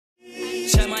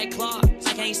like clock,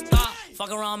 I can't stop. Fuck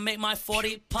around, make my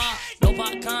 40 pop. No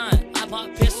popcorn, I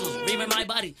pop pistols. Reaming my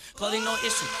body, clothing no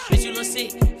issue. Bitch, you look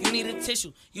sick, you need a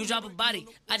tissue. You drop a body,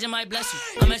 I just might bless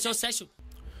you. I'm at your sexual.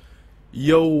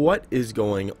 Yo, what is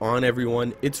going on,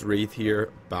 everyone? It's Wraith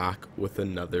here, back with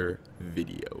another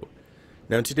video.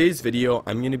 Now in today's video,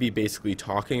 I'm going to be basically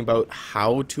talking about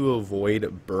how to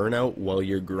avoid burnout while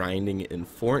you're grinding in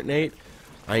Fortnite.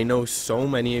 I know so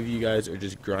many of you guys are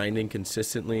just grinding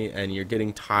consistently and you're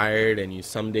getting tired, and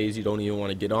some days you don't even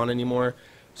want to get on anymore.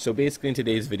 So basically in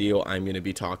today's video, I'm going to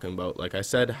be talking about, like I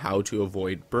said, how to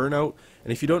avoid burnout.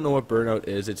 And if you don't know what burnout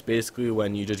is, it's basically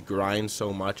when you just grind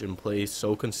so much and play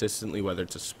so consistently, whether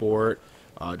it's a sport,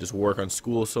 just work on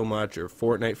school so much, or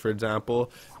Fortnite for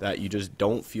example, that you just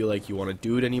don't feel like you want to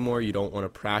do it anymore, you don't want to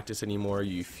practice anymore,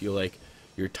 you feel like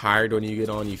you're tired when you get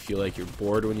on, you feel like you're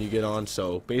bored when you get on.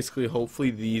 So basically,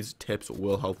 hopefully these tips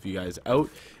will help you guys out.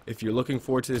 If you're looking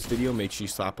forward to this video, make sure you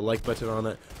slap a like button on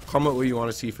it, comment what you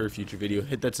want to see for a future video,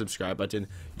 hit that subscribe button,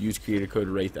 use creator code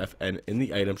WraithFN in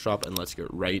the item shop, and let's get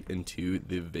right into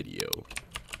the video.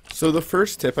 So the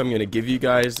first tip I'm going to give you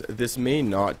guys, this may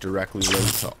not directly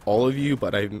link to all of you,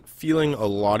 but I'm feeling a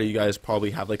lot of you guys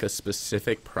probably have like a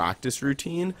specific practice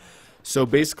routine. So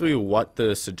basically what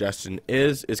the suggestion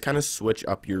is kind of switch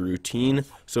up your routine.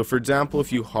 So for example,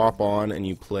 if you hop on and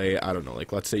you play, I don't know,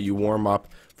 like let's say you warm up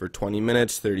for 20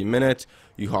 minutes, 30 minutes,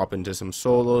 you hop into some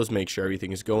solos, make sure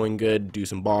everything is going good, do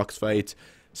some box fights,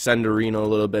 send arena a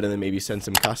little bit, and then maybe send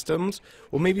some customs.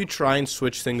 Well, maybe try and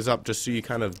switch things up just so you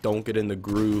kind of don't get in the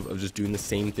groove of just doing the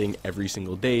same thing every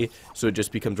single day, so it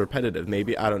just becomes repetitive.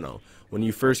 Maybe, I don't know, when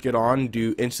you first get on,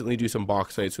 instantly do some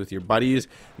box fights with your buddies.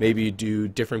 Maybe do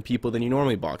different people than you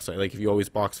normally box fight. Like if you always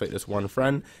box fight this one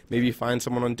friend, maybe find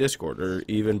someone on Discord, or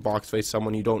even box fight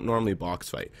someone you don't normally box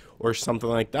fight, or something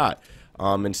like that.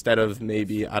 Instead of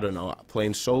maybe, I don't know,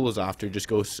 playing solos after, just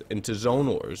go into Zone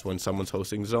Wars when someone's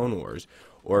hosting Zone Wars.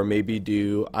 Or maybe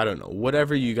do, I don't know,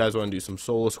 whatever you guys want to do, some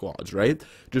solo squads, right?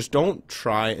 Just don't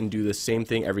try and do the same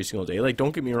thing every single day. Like,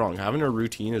 don't get me wrong, having a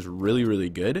routine is really, really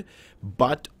good.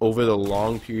 But over the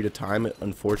long period of time, it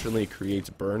unfortunately creates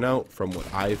burnout from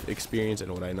what I've experienced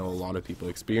and what I know a lot of people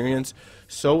experience.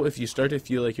 So if you start to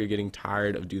feel like you're getting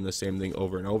tired of doing the same thing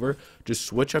over and over, just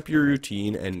switch up your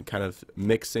routine and kind of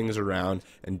mix things around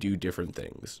and do different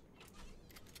things.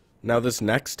 Now this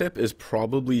next tip is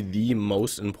probably the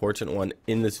most important one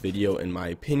in this video in my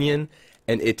opinion,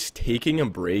 and it's taking a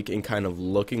break and kind of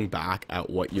looking back at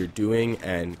what you're doing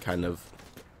and kind of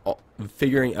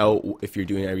figuring out if you're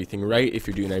doing everything right, if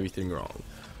you're doing everything wrong.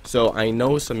 So I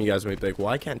know some of you guys might be like, well,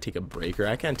 I can't take a break, or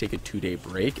I can't take a 2-day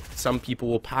break. Some people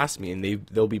will pass me and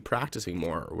they'll be practicing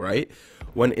more, right?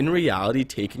 When in reality,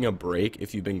 taking a break,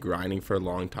 if you've been grinding for a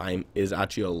long time, is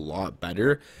actually a lot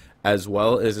better, as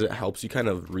well as it helps you kind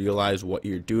of realize what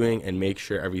you're doing and make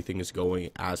sure everything is going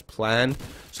as planned.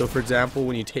 So for example,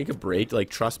 when you take a break,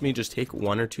 like trust me, just take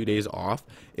 1 or 2 days off.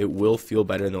 It will feel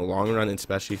better in the long run,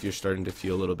 especially if you're starting to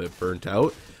feel a little bit burnt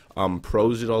out.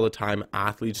 Pros do it all the time,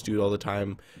 athletes do it all the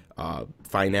time,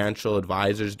 financial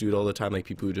advisors do it all the time, like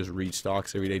people who just read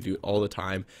stocks every day do it all the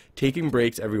time. Taking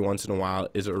breaks every once in a while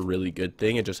is a really good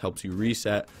thing. It just helps you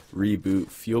reset, reboot,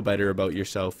 feel better about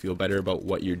yourself, feel better about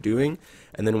what you're doing.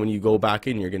 And then when you go back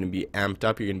in, you're going to be amped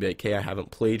up. You're going to be like, okay, I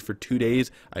haven't played for 2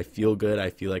 days. I feel good. I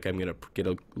feel like I'm going to get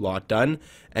a lot done.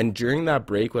 And during that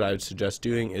break, what I would suggest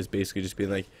doing is basically just being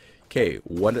like, okay,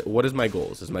 what is my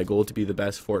goals? Is my goal to be the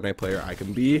best Fortnite player I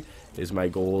can be? Is my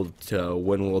goal to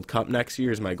win World Cup next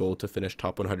year? Is my goal to finish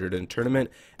top 100 in tournament?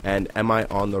 And am I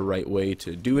on the right way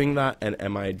to doing that? And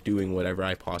am I doing whatever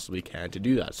I possibly can to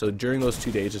do that? So during those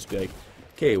 2 days, just be like,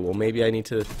 okay, well maybe I need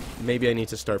to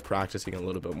start practicing a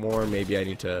little bit more. Maybe I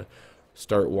need to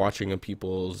start watching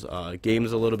people's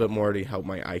games a little bit more to help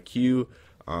my IQ.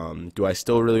 Do I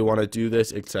still really want to do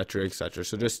this, etc., etc.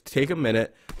 So just take a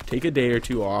minute, take a day or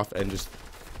two off, and just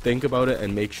think about it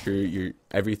and make sure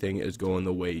everything is going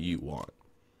the way you want.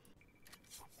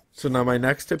 So now my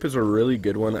next tip is a really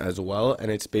good one as well, and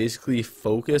it's basically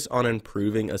focus on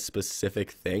improving a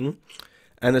specific thing.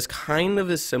 And this kind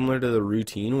of is similar to the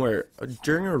routine, where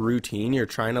during a routine you're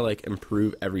trying to like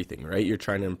improve everything, right? You're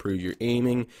trying to improve your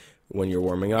aiming when you're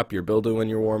warming up, your building when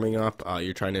you're warming up,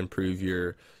 you're trying to improve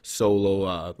your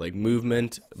solo like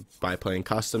movement by playing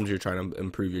customs, you're trying to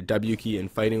improve your W key in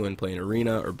fighting when playing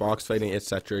arena or box fighting,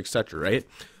 etc., etc., right?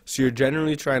 So you're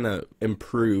generally trying to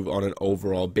improve on an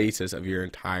overall basis of your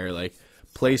entire like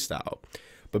play style.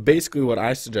 But basically what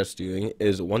I suggest doing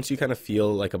is, once you kind of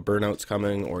feel like a burnout's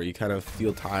coming, or you kind of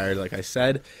feel tired, like I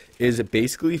said, is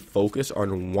basically focus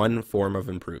on one form of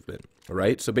improvement.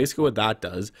 right? So basically what that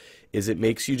does is it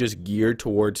makes you just geared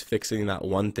towards fixing that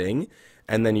one thing,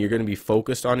 and then you're going to be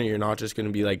focused on it. You're not just going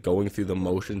to be like going through the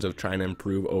motions of trying to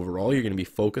improve overall. You're going to be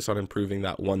focused on improving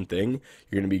that one thing.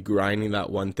 You're going to be grinding that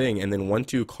one thing, and then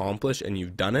once you accomplish and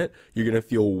you've done it, you're going to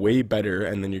feel way better,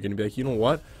 and then you're going to be like, you know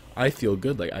what, I feel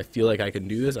good. Like, I feel like I can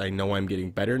do this. I know I'm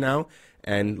getting better now.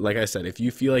 And like I said, if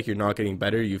you feel like you're not getting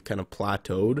better, you've kind of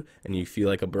plateaued and you feel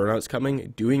like a burnout's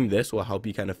coming, doing this will help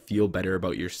you kind of feel better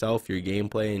about yourself, your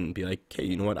gameplay, and be like, okay,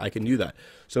 you know what, I can do that.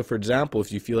 So for example,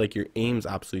 if you feel like your aim's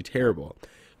absolutely terrible,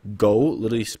 go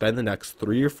literally spend the next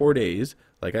 3 or 4 days.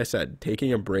 Like I said,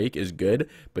 taking a break is good,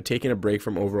 but taking a break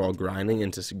from overall grinding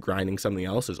into grinding something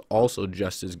else is also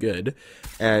just as good.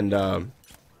 And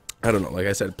I don't know, like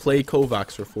I said, play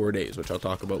Kovacs for 4 days, which I'll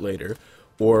talk about later,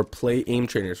 or play aim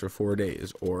trainers for 4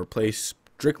 days, or play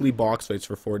strictly box fights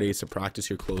for 4 days to practice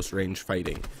your close range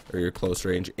fighting or your close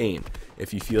range aim.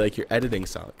 If you feel like your editing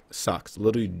sucks,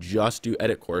 literally just do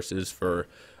edit courses for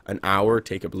an hour,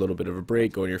 take a little bit of a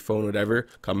break, go on your phone, whatever,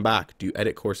 come back, do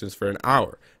edit courses for an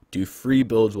hour. Do free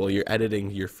builds while you're editing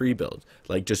your free builds.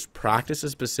 Like, just practice a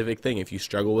specific thing. If you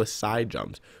struggle with side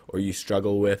jumps or you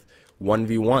struggle with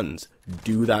 1v1s,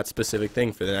 do that specific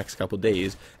thing for the next couple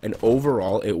days, and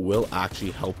overall it will actually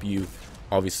help you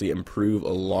obviously improve a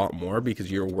lot more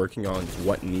because you're working on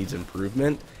what needs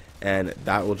improvement, and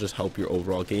that will just help your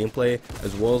overall gameplay,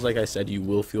 as well as, like I said, you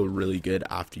will feel really good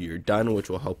after you're done,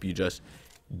 which will help you just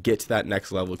get to that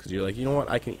next level because you're like, you know what,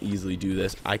 I can easily do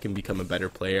this. I can become a better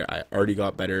player. I already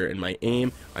got better in my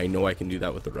aim. I know I can do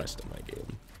that with the rest of my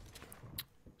game.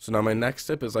 So now my next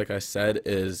tip is, like I said,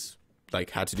 is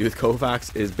like had to do with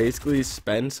Kovacs, is basically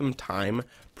spend some time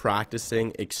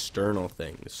practicing external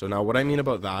things. So now what I mean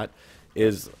about that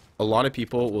is a lot of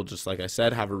people will just, like I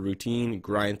said, have a routine,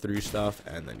 grind through stuff,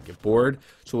 and then get bored.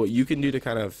 So what you can do to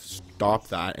kind of stop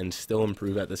that and still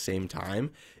improve at the same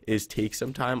time is take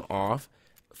some time off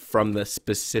from the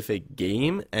specific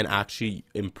game and actually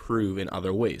improve in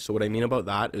other ways. So what I mean about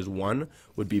that is, one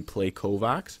would be play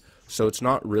Kovacs. So it's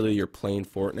not really you're playing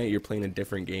Fortnite, you're playing a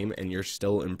different game and you're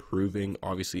still improving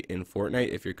obviously in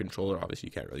Fortnite. If you're a controller, obviously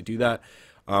you can't really do that.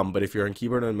 But if you're on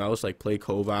keyboard and mouse, like play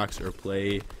Kovacs or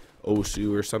play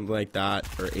Osu or something like that,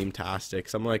 or Aimtastic,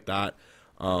 something like that,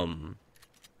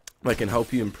 that can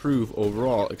help you improve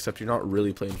overall, except you're not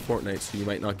really playing Fortnite, so you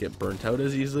might not get burnt out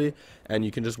as easily, and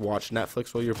you can just watch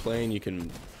Netflix while you're playing, you can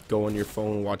go on your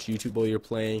phone and watch YouTube while you're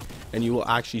playing, and you will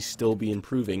actually still be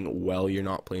improving while you're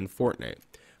not playing Fortnite.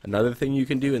 Another thing you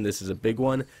can do, and this is a big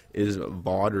one, is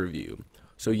VOD review.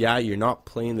 So yeah, you're not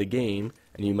playing the game,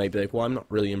 and you might be like, well, I'm not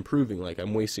really improving, like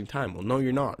I'm wasting time. Well, no,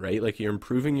 you're not, right? Like, you're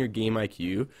improving your game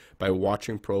IQ by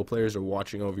watching pro players or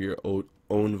watching over your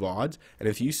own VODs, and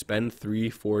if you spend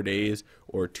 3-4 days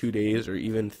or 2 days or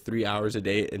even 3 hours a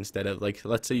day, instead of, like,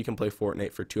 let's say you can play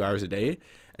Fortnite for 2 hours a day,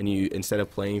 and you, instead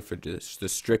of playing for just the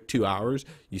strict 2 hours,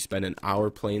 you spend an hour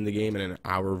playing the game and an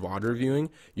hour VOD reviewing,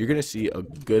 you're going to see a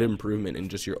good improvement in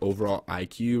just your overall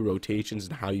IQ, rotations,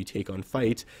 and how you take on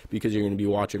fights, because you're going to be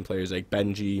watching players like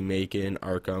Benji, Macon,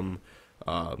 Arkham,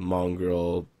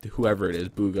 Mongrel, whoever it is,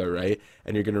 Booga, right?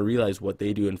 And you're going to realize what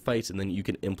they do in fights, and then you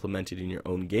can implement it in your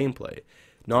own gameplay.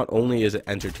 Not only is it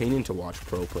entertaining to watch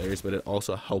pro players, but it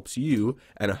also helps you,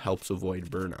 and it helps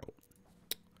avoid burnout.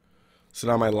 So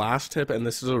now my last tip, and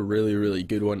this is a really, really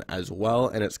good one as well,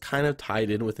 and it's kind of tied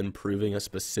in with improving a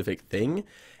specific thing,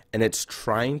 and it's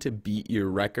trying to beat your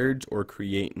records or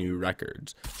create new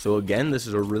records. So again, this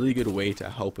is a really good way to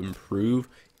help improve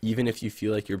even if you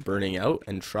feel like you're burning out,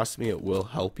 and trust me, it will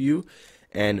help you.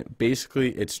 And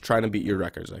basically, it's trying to beat your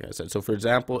records, like I said. So for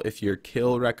example, if your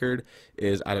kill record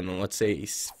is, I don't know, let's say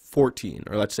 14,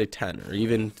 or let's say 10, or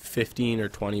even 15 or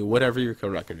 20, whatever your kill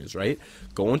record is, right?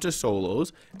 Go into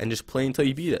solos and just play until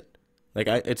you beat it. Like,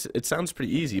 it sounds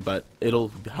pretty easy, but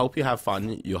it'll help you have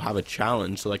fun. You'll have a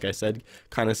challenge. So like I said,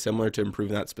 kind of similar to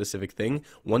improving that specific thing.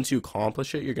 Once you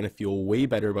accomplish it, you're going to feel way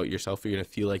better about yourself. You're going to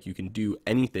feel like you can do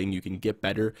anything. You can get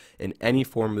better in any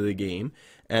form of the game.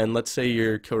 And let's say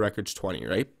your kill record's 20,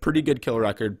 right? Pretty good kill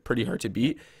record, pretty hard to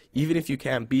beat. Even if you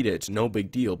can't beat it, it's no big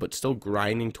deal, but still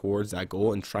grinding towards that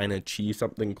goal and trying to achieve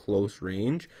something close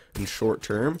range and short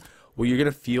term, well, you're going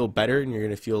to feel better and you're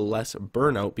going to feel less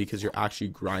burnout because you're actually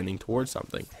grinding towards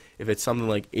something. If it's something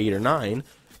like 8 or 9,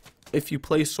 if you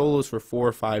play solos for 4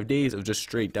 or 5 days of just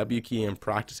straight W key and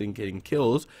practicing getting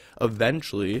kills,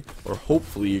 eventually, or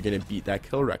hopefully, you're going to beat that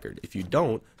kill record. If you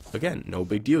don't, again, no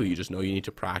big deal. You just know you need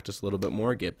to practice a little bit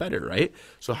more, get better, right?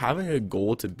 So having a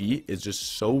goal to beat is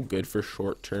just so good for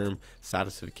short-term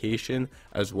satisfaction,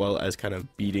 as well as kind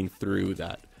of beating through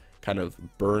that kind of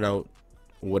burnout,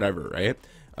 whatever, right?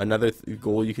 Another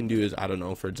goal you can do is, I don't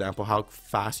know, for example, how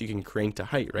fast you can crank to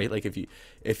height, right? Like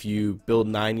if you build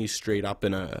 90 straight up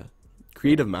in a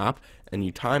creative map and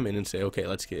you time it and say, okay,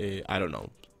 let's get, I don't know,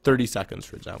 30 seconds,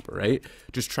 for example, right?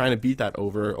 Just trying to beat that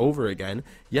over again.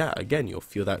 Yeah, again, you'll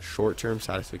feel that short-term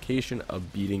satisfaction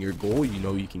of beating your goal. You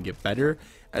know you can get better,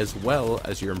 as well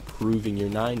as you're improving your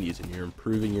 90s and you're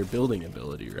improving your building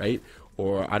ability, right?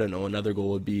 Or, I don't know, another goal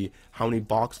would be how many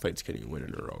box fights can you win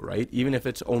in a row, right? Even if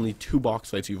it's only 2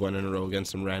 box fights you've won in a row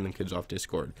against some random kids off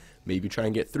Discord, maybe try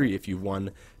and get 3. If you've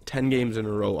won 10 games in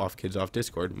a row off kids off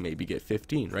Discord, maybe get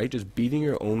 15, right? Just beating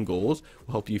your own goals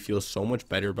will help you feel so much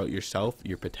better about yourself,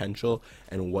 your potential,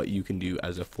 and what you can do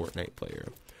as a Fortnite player.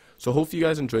 So hopefully you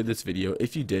guys enjoyed this video.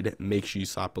 If you did, make sure you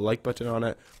slap a like button on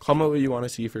it, comment what you want to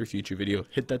see for a future video,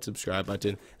 hit that subscribe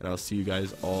button, and I'll see you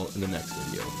guys all in the next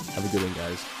video. Have a good one,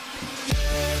 guys.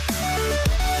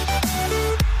 Peace.